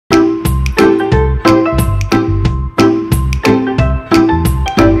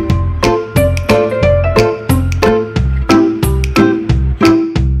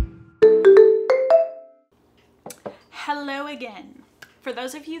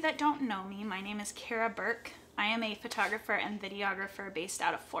that don't know me, my name is Kara Burke. I am a photographer and videographer based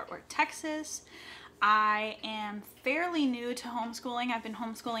out of Fort Worth, Texas. I am fairly new to homeschooling. I've been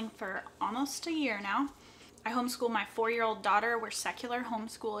homeschooling for almost a year now. I homeschool my 4-year-old daughter. We're secular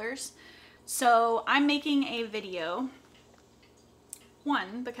homeschoolers. So I'm making a video.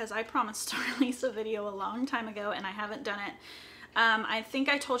 One, because I promised to release a video a long time ago and I haven't done it. I think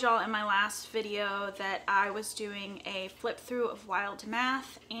I told y'all in my last video that I was doing a flip through of Wild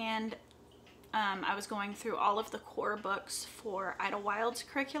Math, and I was going through all of the core books for Idlewild's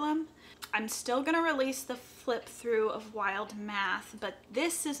curriculum. I'm still gonna release the flip through of Wild Math, but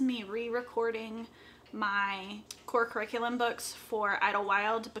this is me re-recording my core curriculum books for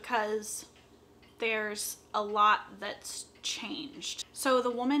Idlewild because there's a lot that's changed. So the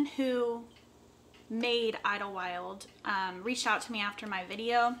woman who made Idlewild reached out to me after my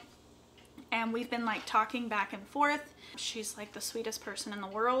video, and we've been like talking back and forth. She's like the sweetest person in the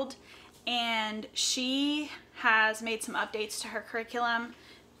world, and she has made some updates to her curriculum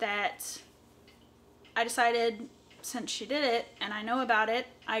that I decided, since she did it and I know about it,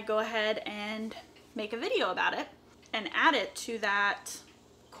 I'd go ahead and make a video about it and add it to that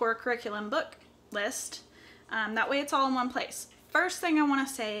core curriculum book list. That way it's all in one place. First thing I want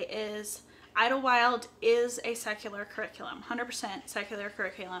to say is Idlewild is a secular curriculum, 100% secular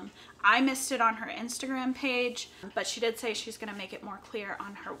curriculum. I missed it on her Instagram page, but she did say she's going to make it more clear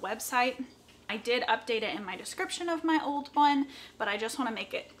on her website. I did update it in my description of my old one, but I just want to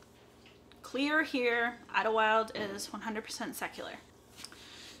make it clear here. Idlewild is 100% secular.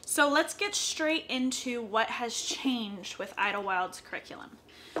 So let's get straight into what has changed with Idlewild's curriculum.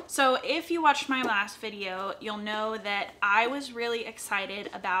 So if you watched my last video, you'll know that I was really excited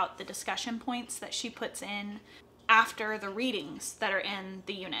about the discussion points that she puts in after the readings that are in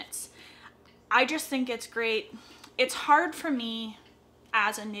the units. I just think it's great. It's hard for me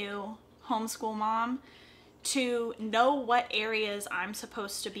as a new homeschool mom to know what areas I'm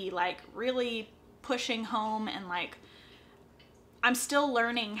supposed to be like really pushing home, and like I'm still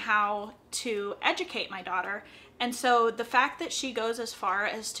learning how to educate my daughter. And so the fact that she goes as far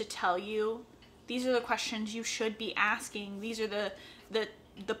as to tell you, these are the questions you should be asking, these are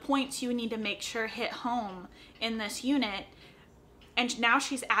the points you need to make sure hit home in this unit, and now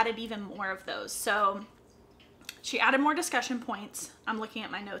she's added even more of those. So she added more discussion points. I'm looking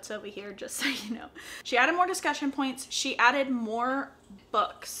at my notes over here just so you know. She added more discussion points. She added more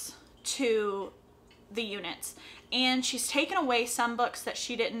books to the units, and she's taken away some books that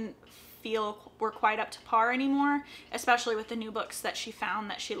she didn't feel were quite up to par anymore, especially with the new books that she found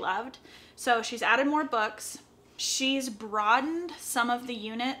that she loved. So she's added more books. She's broadened some of the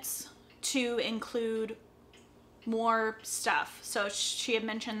units to include more stuff. So she had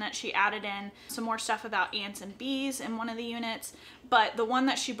mentioned that she added in some more stuff about ants and bees in one of the units, but the one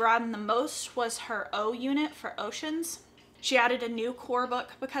that she broadened the most was her O unit for oceans. She added a new core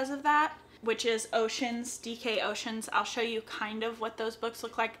book because of that, which is Oceans, DK Oceans. I'll show you kind of what those books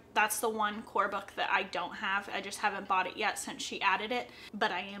look like. That's the one core book that I don't have. I just haven't bought it yet since she added it, but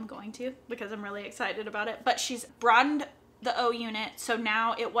I am going to because I'm really excited about it. But she's broadened the O unit, so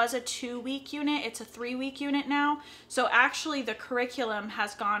now it was a 2-week unit, it's a 3-week unit now. So actually the curriculum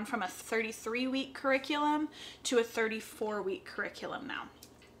has gone from a 33-week curriculum to a 34-week curriculum now.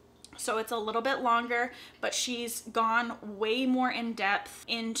 So it's a little bit longer, but she's gone way more in depth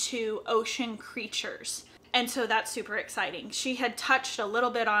into ocean creatures. And so that's super exciting. She had touched a little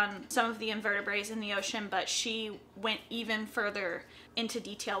bit on some of the invertebrates in the ocean, but she went even further into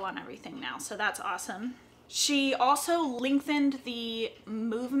detail on everything now. So that's awesome. She also lengthened the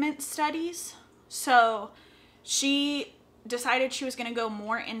movement studies. So she decided she was going to go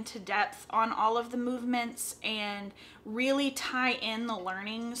more into depth on all of the movements and really tie in the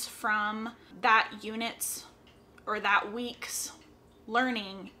learnings from that unit's or that week's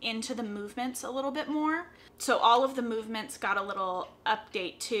learning into the movements a little bit more. So all of the movements got a little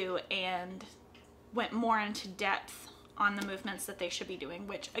update too and went more into depth on the movements that they should be doing,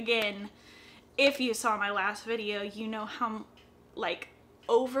 which again, if you saw my last video, you know how like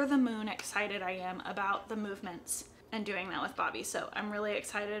over the moon excited I am about the movements and doing that with Bobby. So I'm really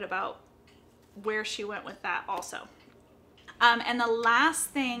excited about where she went with that also. And the last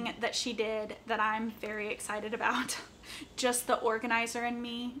thing that she did that I'm very excited about, just the organizer in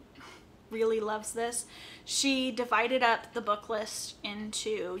me really loves this. She divided up the book list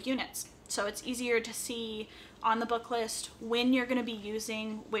into units. So it's easier to see on the book list when you're going to be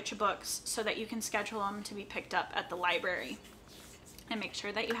using which books so that you can schedule them to be picked up at the library and make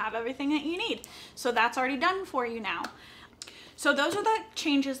sure that you have everything that you need. So that's already done for you now. So those are the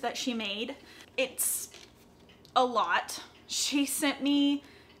changes that she made. It's a lot. She sent me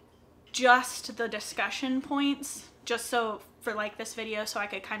just the discussion points, just so for like this video, so I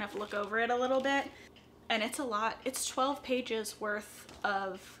could kind of look over it a little bit. And it's a lot. It's 12 pages worth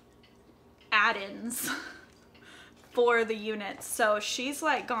of add-ins for the units. So she's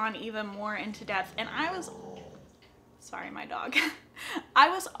like gone even more into depth. And I was, sorry, my dog. I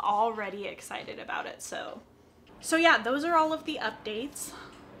was already excited about it. So yeah, those are all of the updates.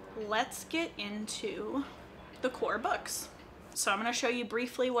 Let's get into the core books. So I'm going to show you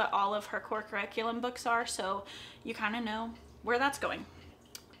briefly what all of her core curriculum books are, so you kind of know where that's going.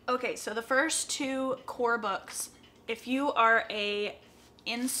 Okay, so the first two core books, if you are a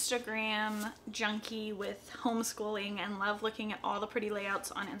Instagram junkie with homeschooling and love looking at all the pretty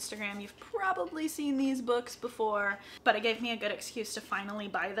layouts on Instagram, you've probably seen these books before, but it gave me a good excuse to finally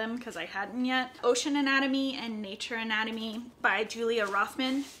buy them because I hadn't yet. Ocean Anatomy and Nature Anatomy by Julia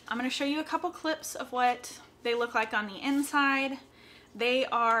Rothman. I'm going to show you a couple clips of what they look like on the inside. They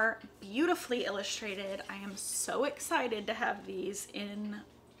are beautifully illustrated. I am so excited to have these in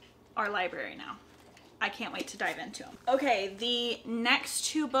our library now. I can't wait to dive into them. Okay, the next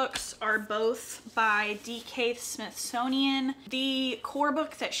two books are both by D.K. Smithsonian. The core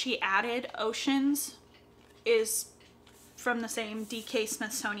book that she added, Oceans, is from the same D.K.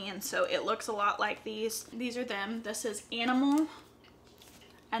 Smithsonian, so it looks a lot like these. These are them. This is Animal,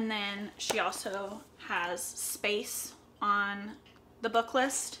 and then she also has Space on the book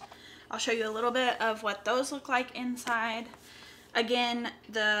list. I'll show you a little bit of what those look like inside. Again,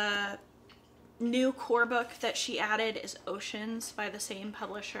 the new core book that she added is Oceans by the same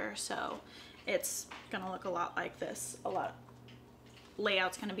publisher, so it's gonna look a lot like this.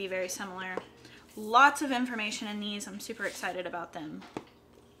 Layout's gonna be very similar. Lots of information in these. I'm super excited about them,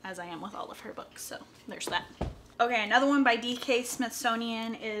 as I am with all of her books, so there's that. Okay, another one by D.K.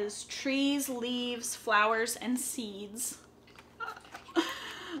 Smithsonian is Trees, Leaves, Flowers, and Seeds.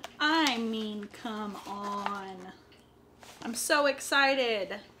 I mean, come on. I'm so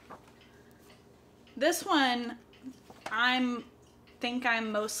excited. This one, think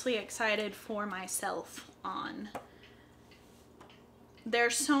I'm mostly excited for myself on.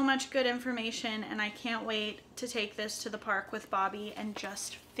 There's so much good information, and I can't wait to take this to the park with Bobby and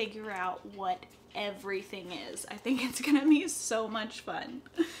just figure out what everything is. I think it's gonna be so much fun.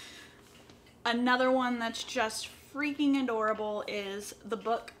 Another one that's just freaking adorable is The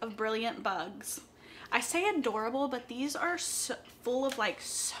Book of Brilliant Bugs. I say adorable, but these are so full of like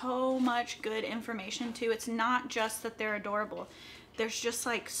so much good information too. It's not just that they're adorable. There's just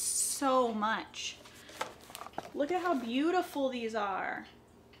like so much. Look at how beautiful these are.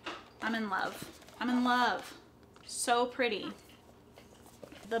 I'm in love. I'm in love. So pretty.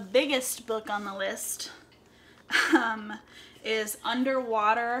 The biggest book on the list is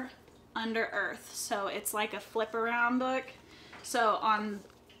Underwater, Under Earth. So it's like a flip around book. So on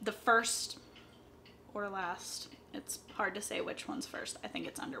the first or last, it's hard to say which one's first. I think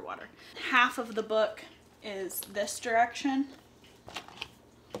it's underwater. Half of the book is this direction.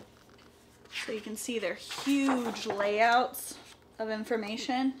 So you can see they're huge layouts of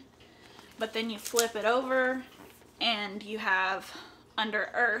information. But then you flip it over and you have Under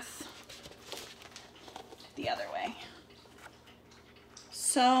Earth the other way.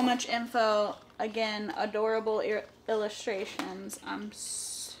 So much info. Again, adorable illustrations. I'm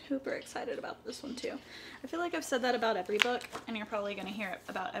super excited about this one too. I feel like I've said that about every book, and you're probably going to hear it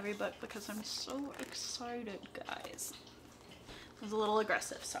about every book because I'm so excited, guys. It was a little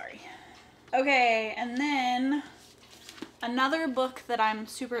aggressive, sorry. Okay, and then another book that I'm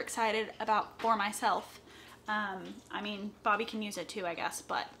super excited about for myself. I mean, Bobby can use it too, I guess,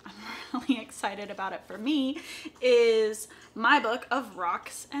 but I'm really excited about it for me, is my book of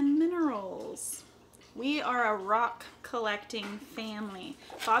Rocks and Minerals. We are a rock collecting family.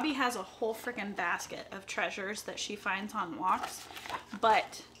 Bobby has a whole freaking basket of treasures that she finds on walks,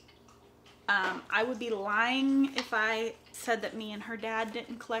 but I would be lying if I said that me and her dad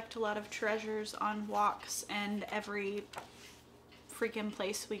didn't collect a lot of treasures on walks and every freaking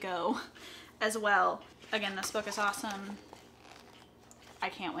place we go as well. Again, this book is awesome. I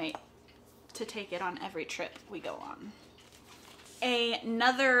can't wait to take it on every trip we go on.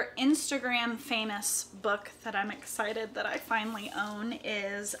 Another Instagram famous book that I'm excited that I finally own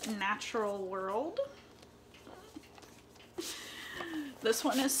is Natural World. This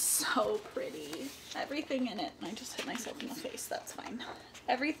one is so pretty. Everything in it, I just hit myself in the face, that's fine.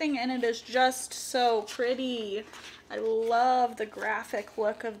 Everything in it is just so pretty. I love the graphic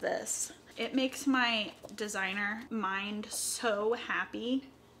look of this. It makes my designer mind so happy.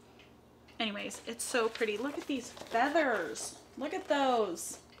 Anyways, it's so pretty. Look at these feathers. Look at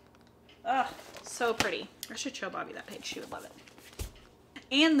those. Ugh, so pretty. I should show Bobby that page. She would love it.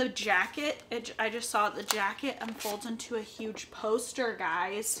 And the jacket, I just saw it, the jacket unfolds into a huge poster,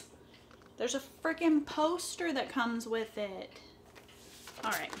 guys. There's a freaking poster that comes with it.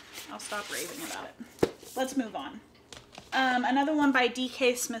 All right, I'll stop raving about it. Let's move on. Another one by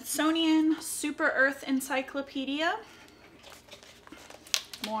D.K. Smithsonian, Super Earth Encyclopedia.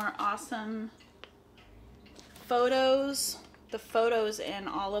 More awesome photos. The photos in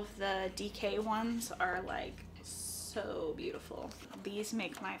all of the DK ones are like so beautiful. These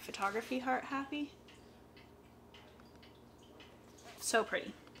make my photography heart happy. So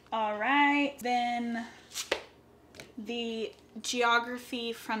pretty. All right, then the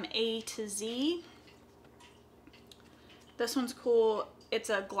geography from A to Z. This one's cool. It's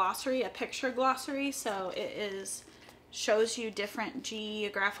a glossary, a picture glossary. So it shows you different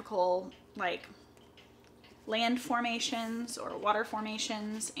geographical, like, land formations or water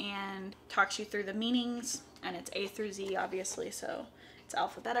formations, and talks you through the meanings, and it's A through Z, obviously, so it's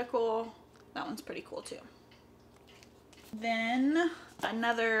alphabetical. That one's pretty cool too. Then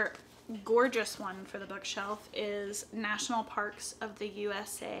another gorgeous one for the bookshelf is National Parks of the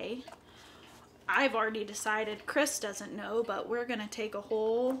USA. I've already decided, Chris doesn't know, but we're gonna take a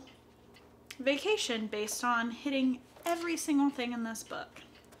whole vacation based on hitting every single thing in this book.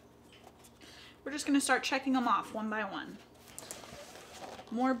 We're just gonna start checking them off one by one.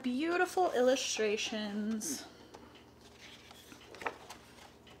 More beautiful illustrations.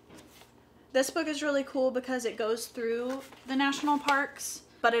 This book is really cool because it goes through the national parks,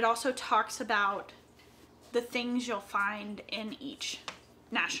 but it also talks about the things you'll find in each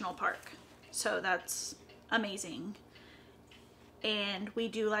national park. So that's amazing. And we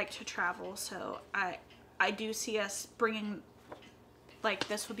do like to travel, so I do see us bringing, like,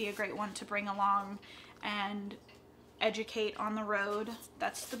 this would be a great one to bring along and educate on the road.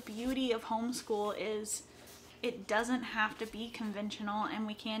 That's the beauty of homeschool, is it doesn't have to be conventional, and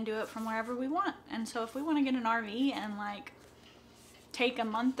we can do it from wherever we want. And so if we want to get an RV and like take a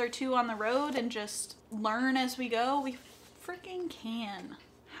month or two on the road and just learn as we go, we freaking can.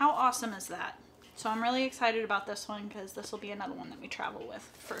 How awesome is that? So I'm really excited about this one because this will be another one that we travel with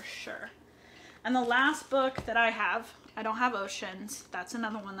for sure. And the last book that I don't have Oceans. That's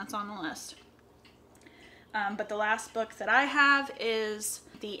another one that's on the list. But the last book that I have is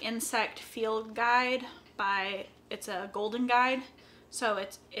the Insect Field Guide it's a golden guide. So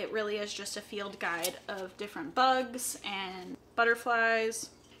it really is just a field guide of different bugs and butterflies,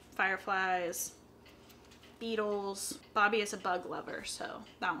 fireflies, beetles. Bobby is a bug lover, so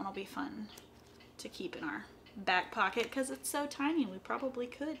that one will be fun to keep in our back pocket because it's so tiny. We probably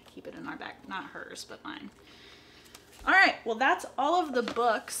could keep it in our back, not hers, but mine. All right, well, that's all of the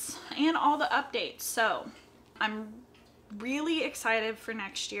books and all the updates. So I'm really excited for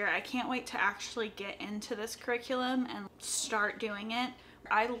next year. I can't wait to actually get into this curriculum and start doing it.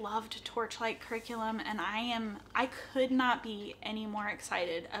 I loved Torchlight curriculum, and I could not be any more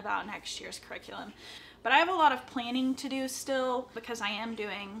excited about next year's curriculum. But I have a lot of planning to do still because I am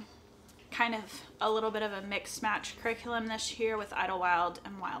doing kind of a little bit of a mixed match curriculum this year with Idlewild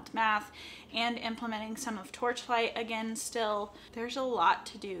and Wild Math, and implementing some of Torchlight again still. There's a lot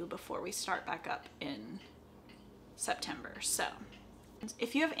to do before we start back up in September. So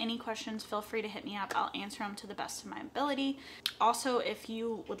if you have any questions, feel free to hit me up. I'll answer them to the best of my ability. Also, if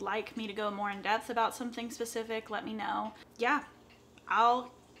you would like me to go more in depth about something specific, let me know. Yeah,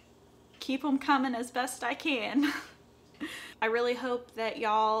 I'll keep them coming as best I can. I really hope that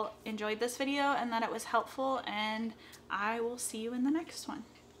y'all enjoyed this video and that it was helpful, and I will see you in the next one.